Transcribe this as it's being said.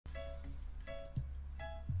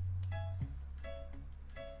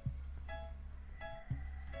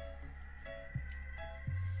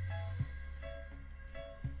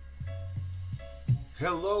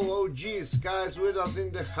Hello OGs, guys with us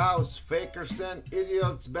in the house. Fakers and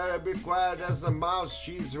idiots better be quiet as a mouse.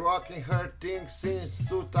 She's rocking her thing since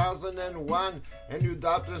 2001, and you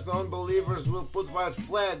doubters, non-believers will put white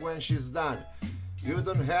flag when she's done. You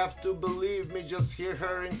don't have to believe me, just hear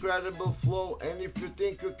her incredible flow. And if you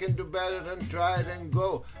think you can do better, then try it and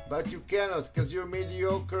go. But you cannot, cause you're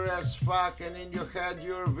mediocre as fuck, and in your head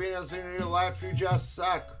you're Venus, in real life you just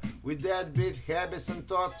suck. With deadbeat habits and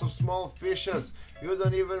thoughts of small fishes, you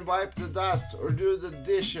don't even wipe the dust or do the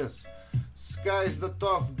dishes. Sky's the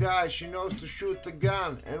tough guy, she knows to shoot the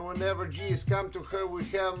gun, and whenever G's come to her we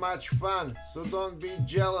have much fun. So don't be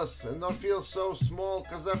jealous and don't feel so small,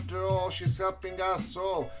 cause after all she's helping us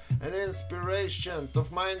all. An inspiration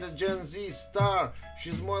of mine, the Gen Z star.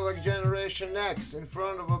 She's more like Generation X in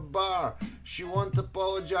front of a bar. She won't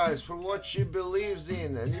apologize for what she believes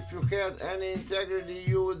in, and if you had any integrity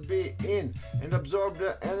you would be in. And absorb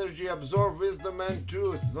the energy, absorb wisdom and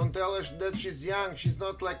truth. Don't tell her that she's young, she's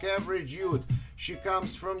not like average youth. She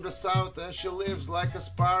comes from the south and she lives like a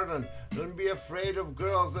Spartan. Don't be afraid of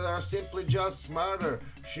girls that are simply just smarter.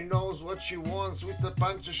 She knows what she wants with the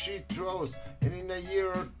punches she throws, and in a year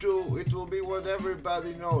or two it will be what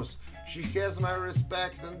everybody knows. She has my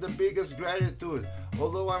respect and the biggest gratitude.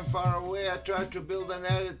 Although I'm far away, I try to build an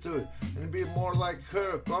attitude and be more like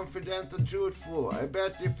her, confident and truthful. I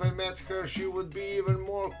bet if I met her she would be even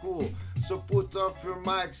more cool. So put off your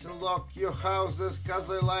mics and lock your houses, cause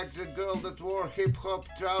I like the girl that wore hip-hop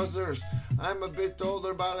trousers. I'm a bit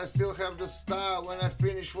older but I still have the style. When I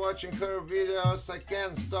finish watching her videos I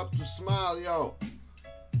can't stop to smile, yo.